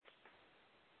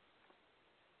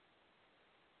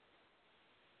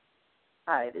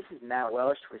Hi, this is Matt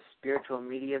Welsh with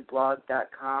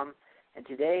SpiritualMediaBlog.com, and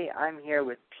today I'm here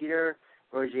with Peter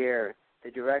Rogier,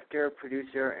 the director,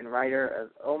 producer, and writer of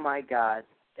Oh My God,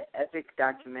 the epic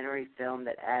documentary film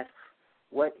that asks,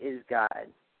 what is God?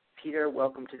 Peter,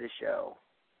 welcome to the show.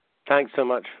 Thanks so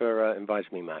much for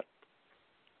inviting me, Matt.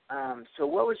 So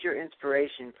what was your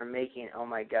inspiration for making Oh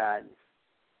My God?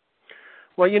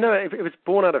 Well, it was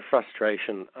born out of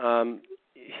frustration.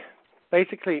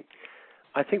 Basically,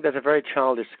 I think there's a very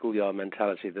childish schoolyard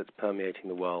mentality that's permeating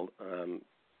the world.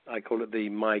 I call it the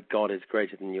my God is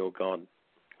greater than your God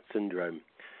syndrome,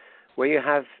 where you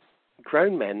have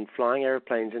grown men flying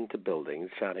airplanes into buildings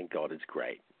shouting God is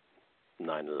great,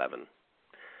 9/11,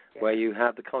 where you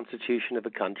have the constitution of a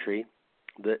country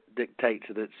that dictates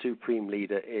that its supreme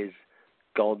leader is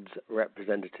God's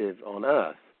representative on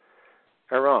earth,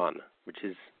 Iran, which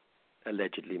is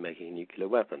allegedly making nuclear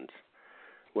weapons,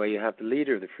 where you have the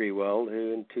leader of the free world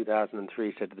who in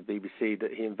 2003 said to the BBC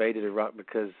that he invaded Iraq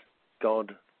because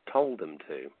God told him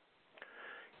to.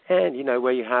 And,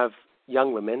 where you have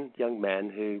young women, young men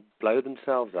who blow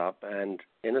themselves up and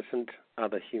innocent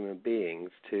other human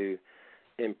beings to,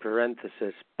 in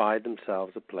parenthesis, buy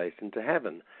themselves a place into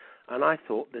heaven. And I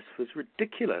thought this was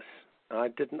ridiculous. I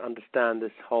didn't understand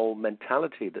this whole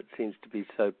mentality that seems to be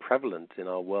so prevalent in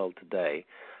our world today,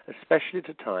 especially at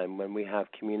a time when we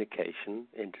have communication,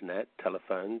 internet,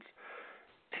 telephones,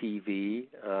 TV.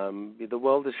 The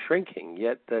world is shrinking,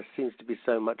 yet there seems to be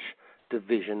so much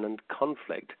division and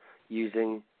conflict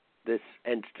using this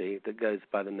entity that goes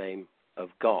by the name of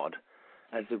God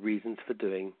as the reasons for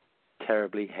doing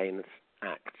terribly heinous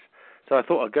acts. So I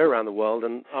thought I'd go around the world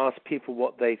and ask people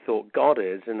what they thought God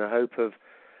is in the hope of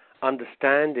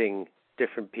understanding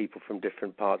different people from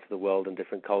different parts of the world and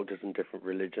different cultures and different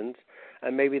religions,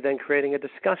 and maybe then creating a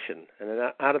discussion. And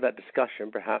then out of that discussion,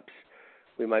 perhaps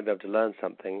we might be able to learn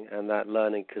something, and that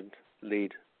learning could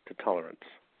lead to tolerance.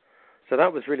 So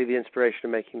that was really the inspiration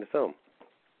of making the film.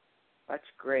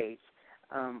 That's great.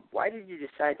 Why did you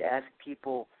decide to ask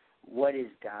people what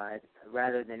is God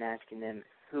rather than asking them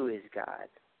who is God?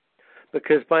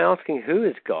 Because by asking who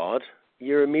is God,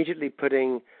 you're immediately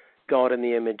putting God in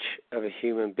the image of a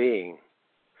human being.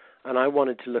 And I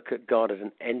wanted to look at God as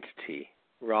an entity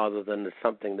rather than as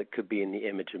something that could be in the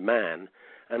image of man,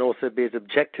 and also be as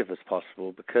objective as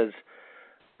possible, because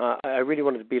I really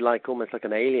wanted to be almost like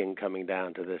an alien coming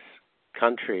down to this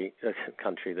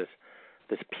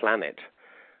this planet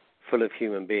full of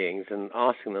human beings and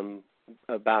asking them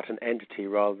about an entity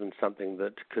rather than something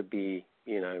that could be,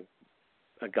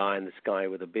 a guy in the sky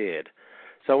with a beard.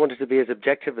 So I wanted to be as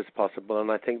objective as possible,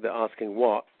 and I think that asking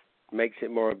what makes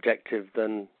it more objective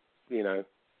than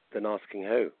asking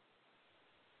who.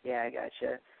 Yeah, I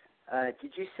gotcha.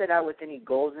 Did you set out with any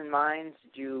goals in mind?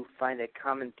 Did you find a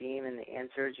common theme in the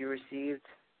answers you received?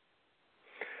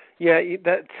 Yeah,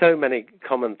 that's so many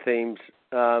common themes.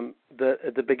 At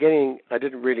the beginning, I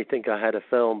didn't really think I had a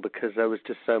film because there was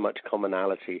just so much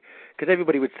commonality. Because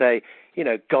everybody would say,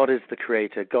 God is the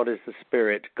creator, God is the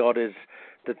spirit, God is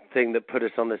the thing that put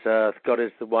us on this earth, God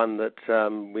is the one that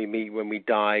we meet when we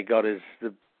die, God is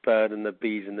the bird and the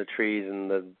bees and the trees and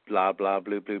the blah, blah,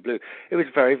 blue, blue, blue. It was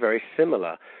very, very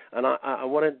similar. And I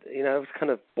wanted, it was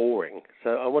kind of boring.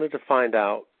 So I wanted to find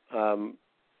out,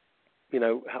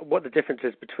 what the difference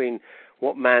is between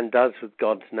what man does with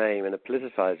God's name in a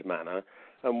politicized manner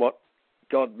and what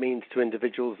God means to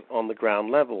individuals on the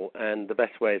ground level. And the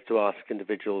best way is to ask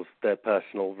individuals their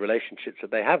personal relationships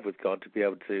that they have with God to be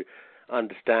able to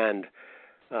understand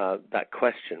that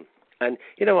question. And,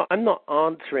 I'm not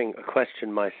answering a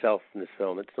question myself in this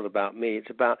film. It's not about me.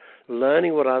 It's about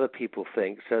learning what other people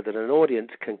think so that an audience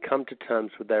can come to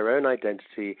terms with their own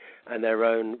identity and their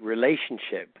own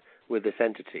relationship with this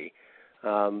entity.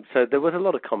 So there was a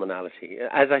lot of commonality,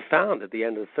 as I found at the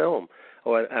end of the film,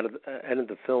 or at the end of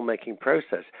the filmmaking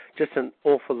process, just an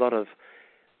awful lot of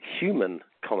human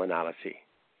commonality.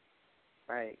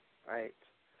 Right.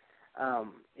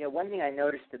 One thing I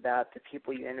noticed about the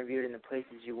people you interviewed and the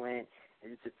places you went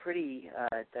is it's a pretty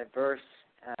diverse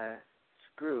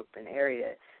group and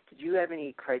area. Did you have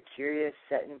any criteria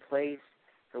set in place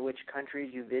for which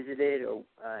countries you visited or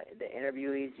the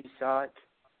interviewees you sought?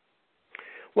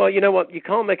 Well, you know what? You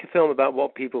can't make a film about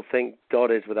what people think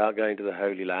God is without going to the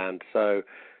Holy Land. So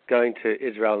going to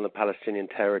Israel and the Palestinian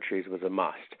territories was a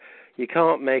must. You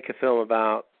can't make a film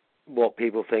about what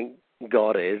people think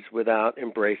God is without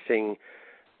embracing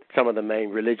some of the main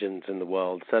religions in the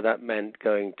world. So that meant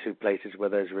going to places where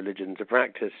those religions are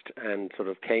practiced and sort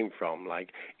of came from,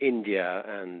 like India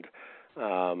and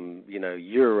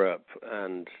Europe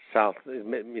and South,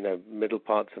 middle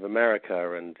parts of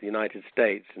America and the United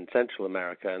States and Central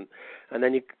America, and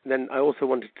then I also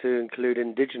wanted to include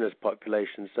indigenous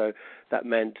populations, so that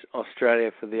meant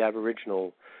Australia for the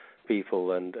Aboriginal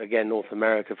people, and again North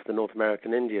America for the North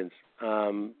American Indians,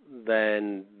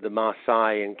 then the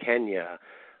Maasai in Kenya,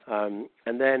 and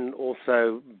then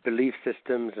also belief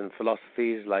systems and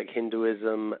philosophies like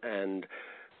Hinduism and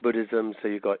Buddhism. So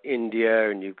you've got India,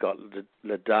 and you've got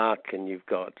Ladakh, and you've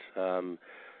got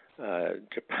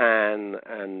Japan,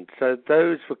 and so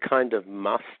those were kind of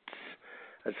musts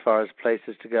as far as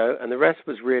places to go. And the rest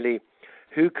was really,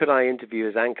 who could I interview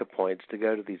as anchor points to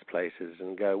go to these places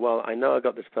and go, well, I know I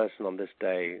got this person on this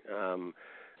day,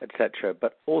 etc.,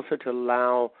 but also to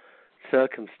allow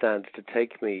circumstance to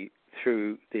take me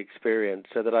through the experience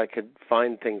so that I could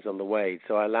find things on the way.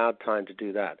 So I allowed time to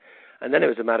do that. And then it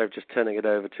was a matter of just turning it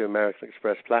over to American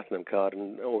Express Platinum Card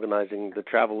and organizing the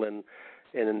travel in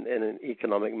an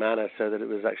economic manner so that it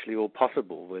was actually all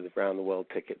possible with round-the-world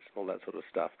tickets and all that sort of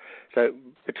stuff. So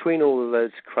between all of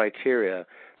those criteria,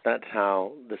 that's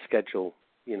how the schedule,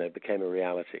 became a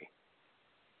reality.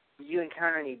 Did you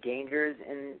encounter any dangers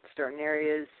in certain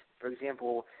areas? For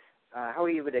example, how were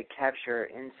you able to capture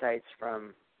insights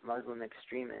from Muslim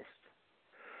extremists?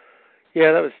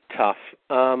 Yeah, that was tough.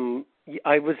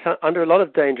 I was under a lot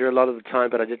of danger a lot of the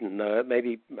time, but I didn't know it,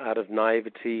 maybe out of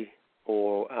naivety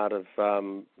or out of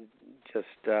just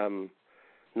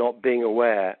not being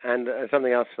aware. And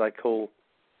something else that I call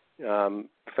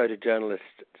photojournalist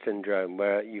syndrome,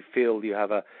 where you feel you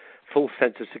have a full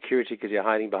sense of security because you're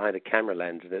hiding behind a camera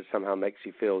lens, and it somehow makes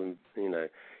you feel,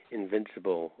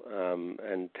 invincible,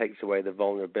 and takes away the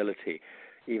vulnerability,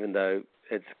 even though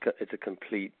it's a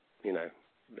complete,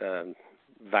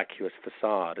 vacuous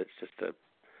facade. It's just a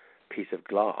piece of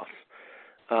glass.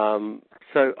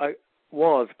 So I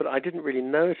was, but I didn't really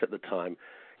know it at the time.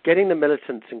 Getting the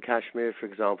militants in Kashmir, for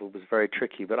example, was very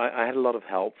tricky, but I had a lot of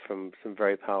help from some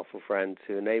very powerful friends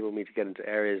who enabled me to get into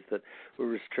areas that were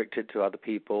restricted to other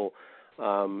people.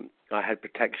 I had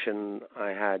protection, I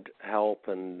had help,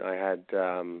 and I had,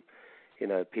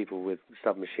 people with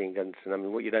submachine guns. And I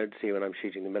mean, what you don't see when I'm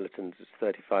shooting the militants is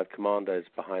 35 commandos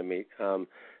behind me.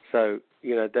 So,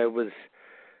 there were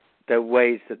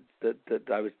ways that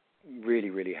I was really,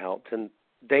 really helped. And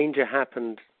danger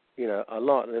happened, a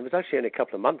lot. And it was actually only a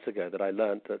couple of months ago that I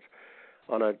learned that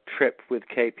on a trip with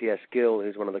KPS Gill,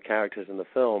 who's one of the characters in the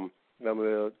film, when we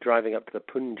were driving up to the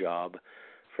Punjab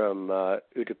from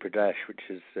Uttar Pradesh, which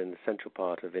is in the central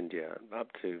part of India, up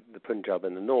to the Punjab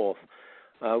in the north,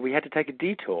 we had to take a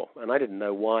detour. And I didn't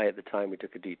know why at the time we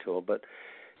took a detour, but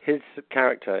his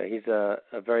character, he's a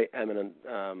very eminent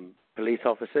police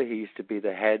officer. He used to be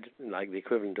the head, like the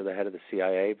equivalent to the head of the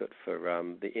CIA, but for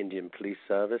the Indian police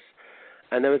service.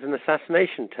 And there was an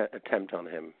assassination attempt on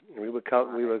him. We were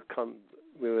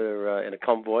in a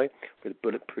convoy with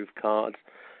bulletproof cars,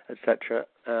 etc.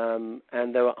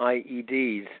 And there were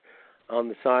IEDs on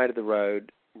the side of the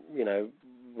road,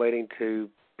 waiting to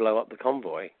blow up the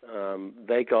convoy.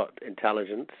 They got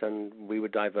intelligence, and we were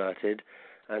diverted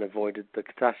and avoided the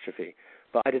catastrophe.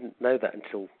 But I didn't know that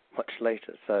until much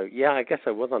later. So, yeah, I guess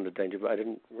I was under danger, but I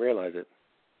didn't realize it.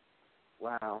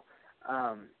 Wow.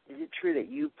 Is it true that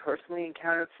you personally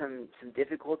encountered some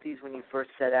difficulties when you first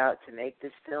set out to make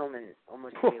this film and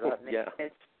almost gave up making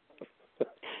it?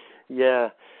 Yeah.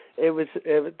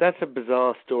 That's a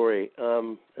bizarre story.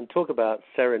 And talk about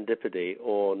serendipity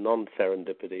or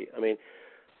non-serendipity. I mean,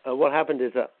 what happened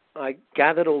is that I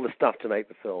gathered all the stuff to make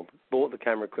the film, bought the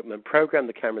camera equipment, programmed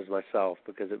the cameras myself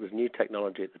because it was new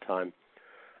technology at the time,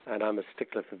 and I'm a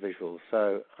stickler for visuals.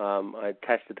 So I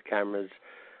tested the cameras,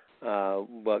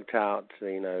 worked out,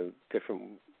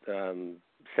 different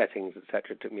settings, etc.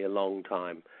 It took me a long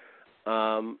time.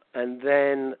 And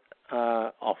then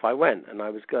off I went, and I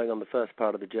was going on the first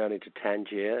part of the journey to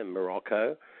Tangier in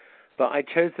Morocco. But I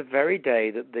chose the very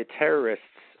day that the terrorists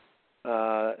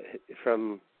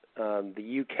from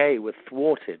the UK were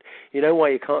thwarted. You know why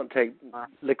you can't take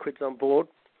liquids on board?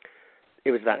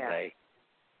 It was that day.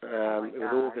 It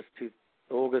was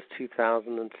August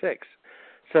 2006.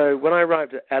 So when I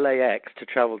arrived at LAX to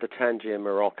travel to Tangier,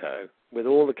 Morocco, with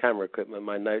all the camera equipment,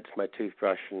 my notes, my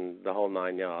toothbrush, and the whole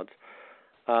 9 yards,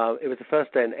 it was the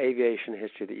first day in aviation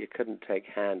history that you couldn't take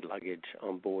hand luggage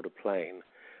on board a plane.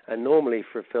 And normally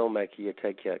for a filmmaker, you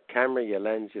take your camera, your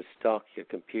lens, your stock, your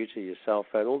computer, your cell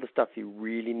phone, all the stuff you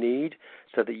really need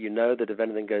so that you know that if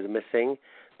anything goes missing,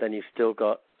 then you've still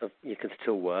got, you can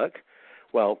still work.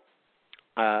 Well,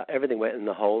 everything went in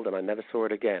the hold, and I never saw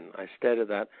it again. I stared at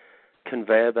that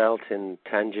conveyor belt in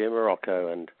Tangier, Morocco,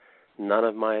 and none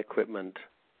of my equipment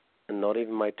and not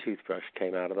even my toothbrush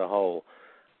came out of the hole.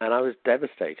 And I was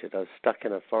devastated. I was stuck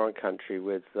in a foreign country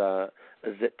with a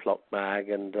Ziploc bag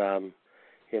and,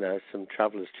 some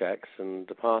traveler's checks and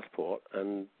a passport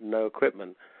and no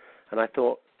equipment. And I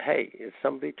thought, hey, is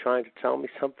somebody trying to tell me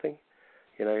something?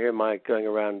 Here am I going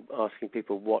around asking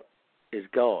people, what is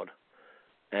God?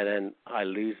 And then I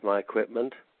lose my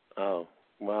equipment. Oh,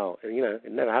 wow.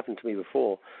 It never happened to me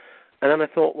before. And then I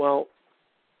thought, well,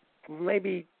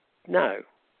 maybe no.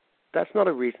 That's not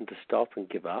a reason to stop and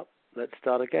give up. Let's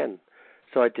start again.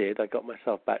 So I did. I got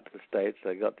myself back to the States.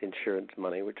 I got the insurance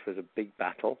money, which was a big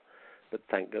battle. But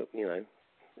thank God,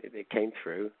 it came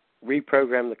through.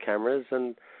 Reprogrammed the cameras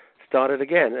and started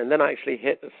again. And then I actually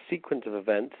hit a sequence of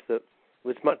events that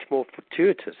was much more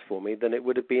fortuitous for me than it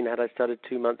would have been had I started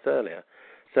 2 months earlier.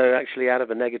 So actually out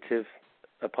of a negative,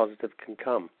 a positive can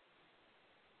come.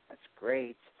 That's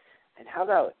great. And how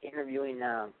about interviewing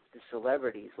the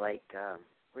celebrities like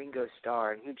Ringo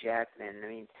Starr and Hugh Jackman? I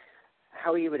mean,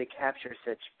 how are you able to capture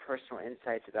such personal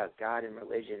insights about God and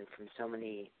religion from so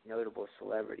many notable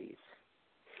celebrities?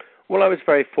 Well, I was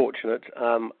very fortunate.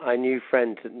 I knew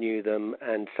friends that knew them,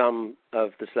 and some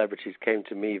of the celebrities came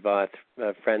to me via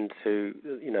friends who,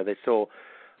 they saw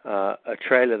a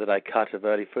trailer that I cut of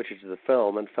early footage of the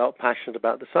film and felt passionate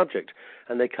about the subject,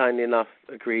 and they kindly enough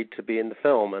agreed to be in the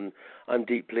film, and I'm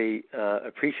deeply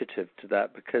appreciative to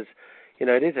that because,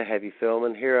 it is a heavy film,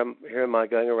 and here am I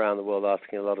going around the world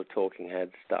asking a lot of talking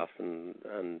head stuff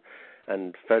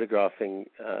and photographing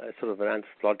sort of an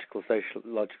anthropological,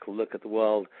 sociological look at the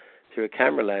world through a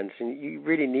camera lens. And you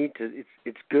really need to.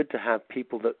 It's good to have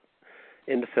people that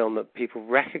in the film that people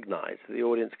recognize, that the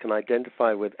audience can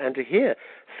identify with, and to hear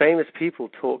famous people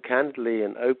talk candidly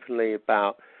and openly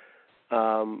about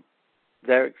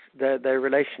their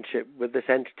relationship with this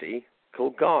entity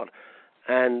called God.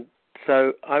 And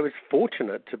so I was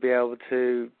fortunate to be able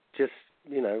to just,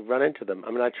 run into them.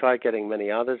 I mean, I tried getting many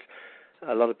others.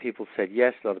 A lot of people said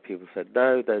yes, a lot of people said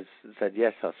no. Those said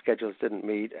yes, our schedules didn't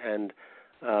meet, and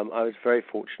I was very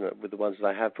fortunate with the ones that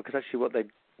I have, because actually what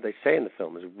they say in the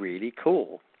film is really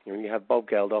cool. You have Bob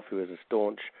Geldof, who is a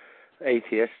staunch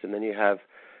atheist, and then you have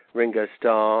Ringo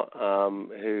Starr,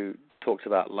 who talks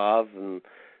about love, and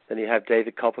then you have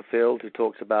David Copperfield, who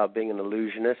talks about being an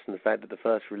illusionist and the fact that the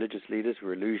first religious leaders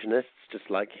were illusionists, just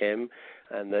like him,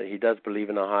 and that he does believe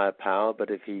in a higher power, but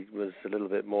if he was a little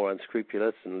bit more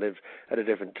unscrupulous and lived at a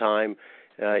different time,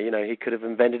 he could have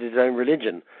invented his own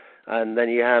religion. And then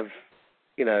you have,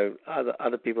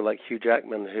 other people like Hugh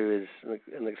Jackman, who is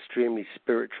an extremely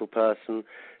spiritual person,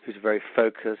 who's very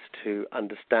focused, who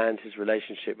understands his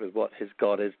relationship with what his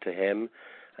God is to him.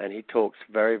 And he talks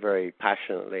very, very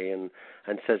passionately and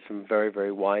says some very,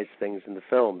 very wise things in the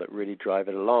film that really drive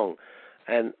it along.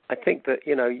 And I think that,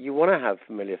 you want to have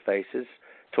familiar faces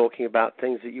talking about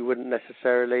things that you wouldn't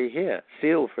necessarily hear.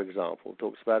 Seal, for example,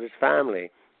 talks about his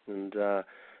family and the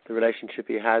relationship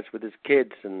he has with his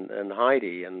kids and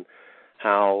Heidi, and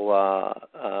how,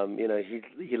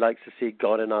 he likes to see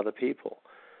God in other people.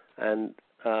 And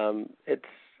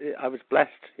I was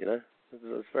blessed, I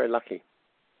was very lucky.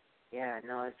 Yeah,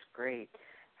 no, that's great.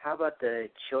 How about the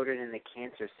children in the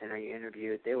cancer center you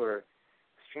interviewed? They were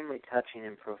extremely touching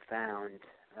and profound.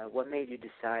 What made you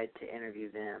decide to interview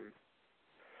them?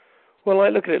 Well, I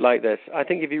look at it like this. I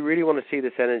think if you really want to see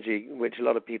this energy, which a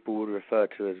lot of people would refer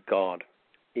to as God,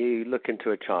 you look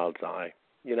into a child's eye.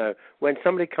 When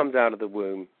somebody comes out of the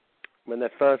womb, when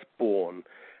they're first born,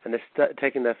 and they're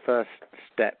taking their first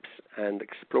steps and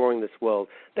exploring this world,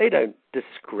 they don't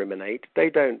discriminate. They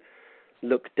don't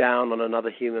look down on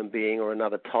another human being or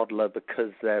another toddler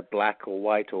because they're black or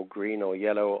white or green or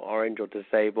yellow or orange or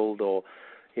disabled or,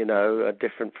 are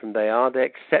different from they are. They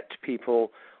accept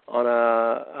people on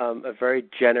a very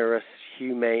generous,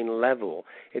 humane level.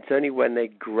 It's only when they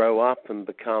grow up and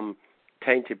become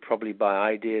tainted probably by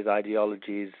ideas,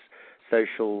 ideologies,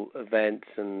 social events,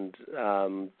 and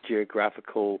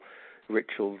geographical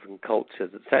rituals and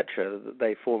cultures, etc., that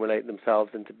they formulate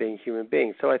themselves into being human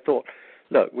beings. So I thought,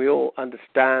 look, we all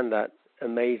understand that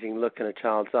amazing look in a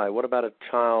child's eye. What about a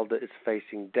child that is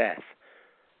facing death?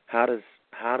 How does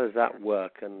that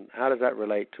work, and how does that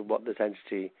relate to what this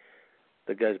entity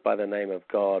that goes by the name of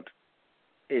God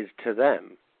is to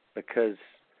them? Because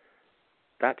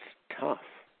that's tough.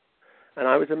 And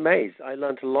I was amazed. I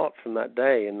learned a lot from that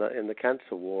day in the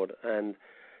cancer ward, and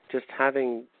just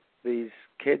having these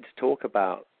kids talk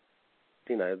about,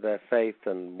 their faith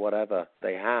and whatever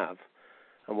they have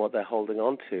and what they're holding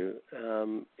on to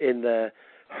in their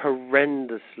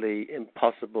horrendously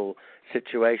impossible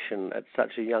situation at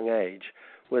such a young age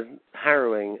was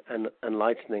harrowing and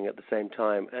enlightening at the same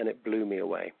time, and it blew me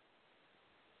away.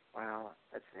 Wow.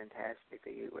 That's fantastic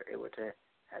that you were able to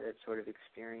have that sort of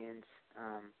experience.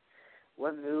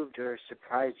 What moved or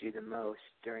surprised you the most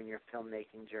during your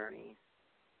filmmaking journey?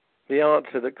 The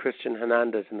answer that Christian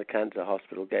Hernandez in the cancer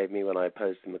hospital gave me when I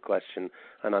posed him the question,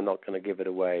 and I'm not going to give it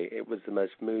away, it was the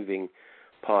most moving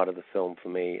part of the film for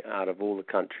me out of all the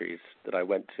countries that I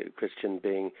went to. Christian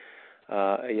being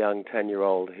a young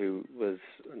 10-year-old who was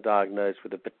diagnosed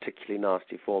with a particularly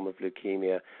nasty form of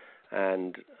leukemia,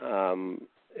 and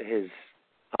his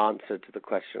answer to the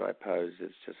question I posed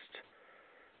is just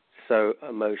so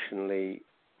emotionally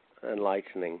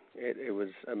enlightening. It was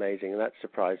amazing, and that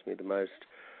surprised me the most.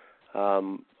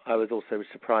 I was also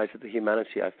surprised at the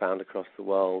humanity I found across the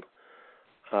world.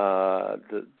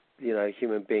 That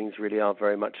human beings really are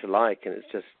very much alike, and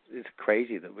it's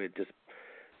crazy that we're just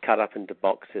cut up into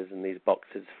boxes, and these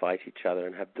boxes fight each other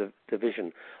and have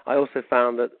division. I also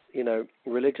found that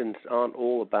religions aren't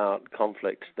all about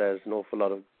conflict. There's an awful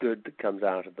lot of good that comes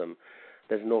out of them.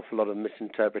 There's an awful lot of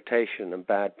misinterpretation and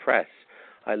bad press.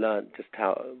 I learned just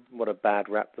what a bad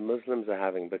rap the Muslims are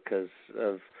having because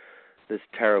of this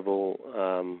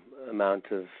terrible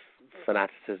amount of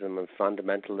fanaticism and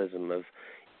fundamentalism of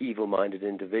evil-minded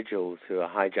individuals who are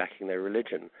hijacking their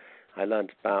religion. I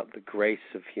learned about the grace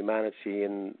of humanity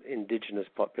in indigenous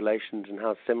populations and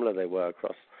how similar they were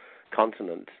across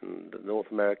continents. And the North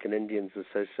American Indians were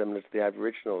so similar to the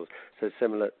Aboriginals, so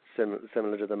similar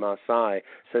to the Maasai,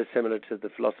 so similar to the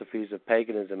philosophies of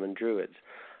paganism and Druids.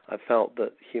 I felt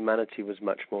that humanity was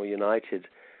much more united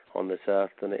on this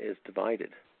earth than it is divided.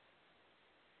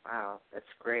 Wow, that's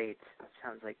great. That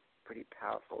sounds like a pretty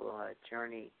powerful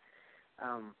journey.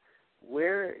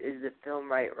 Where is the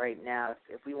film right now?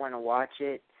 If we want to watch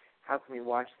it, how can we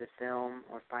watch the film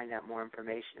or find out more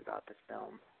information about the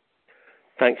film?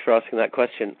 Thanks for asking that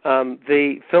question.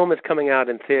 The film is coming out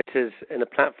in theaters in a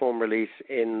platform release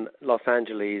in Los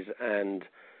Angeles and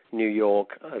New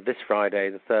York this Friday,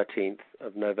 the 13th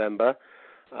of November,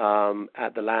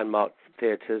 at the Landmark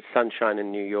Theaters, Sunshine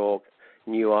in New York,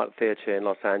 New Art Theater in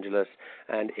Los Angeles,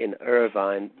 and in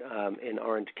Irvine in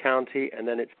Orange County. And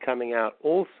then it's coming out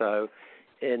also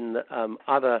in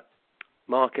other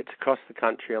markets across the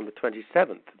country on the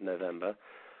 27th of November.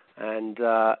 And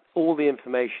all the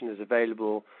information is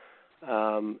available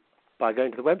by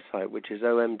going to the website, which is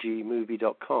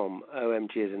omgmovie.com.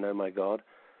 OMG is in Oh My God,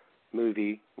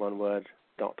 movie, one word,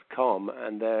 .com.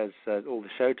 And there's all the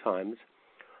show times.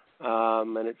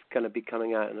 And it's going to be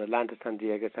coming out in Atlanta, San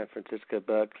Diego, San Francisco,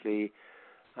 Berkeley,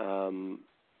 San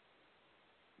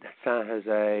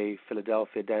Jose,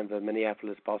 Philadelphia, Denver,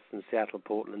 Minneapolis, Boston, Seattle,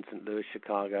 Portland, St. Louis,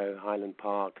 Chicago, Highland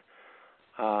Park,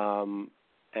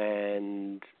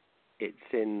 and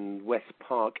it's in West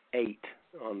Park 8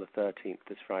 on the 13th,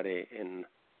 this Friday in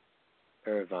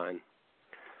Irvine.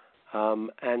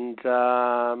 And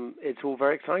it's all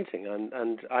very exciting,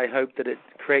 and I hope that it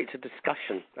creates a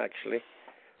discussion, actually.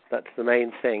 That's the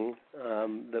main thing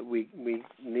that we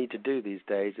need to do these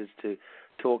days, is to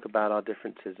talk about our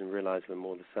differences and realize we're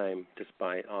more the same just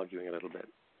by arguing a little bit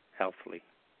healthfully.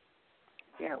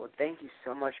 Yeah, well, thank you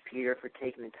so much, Peter, for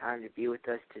taking the time to be with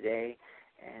us today.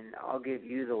 And I'll give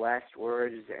you the last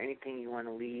word. Is there anything you want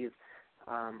to leave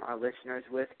our listeners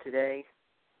with today?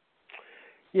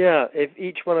 Yeah, if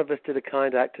each one of us did a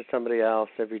kind act to somebody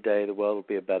else every day, the world would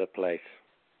be a better place.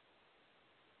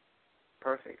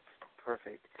 Perfect.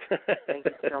 Thank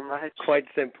you so much. Quite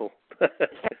simple.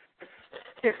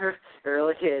 It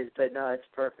really is, but no, it's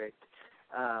perfect.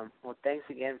 Well, thanks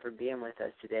again for being with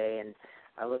us today, and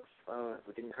I would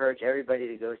encourage everybody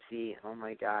to go see Oh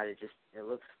My God. It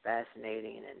looks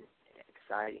fascinating and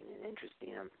exciting and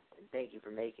interesting, and thank you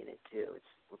for making it, too. It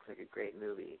looks like a great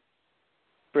movie.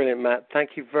 Brilliant, Matt.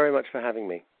 Thank you very much for having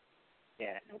me.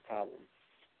 Yeah, no problem.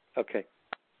 Okay.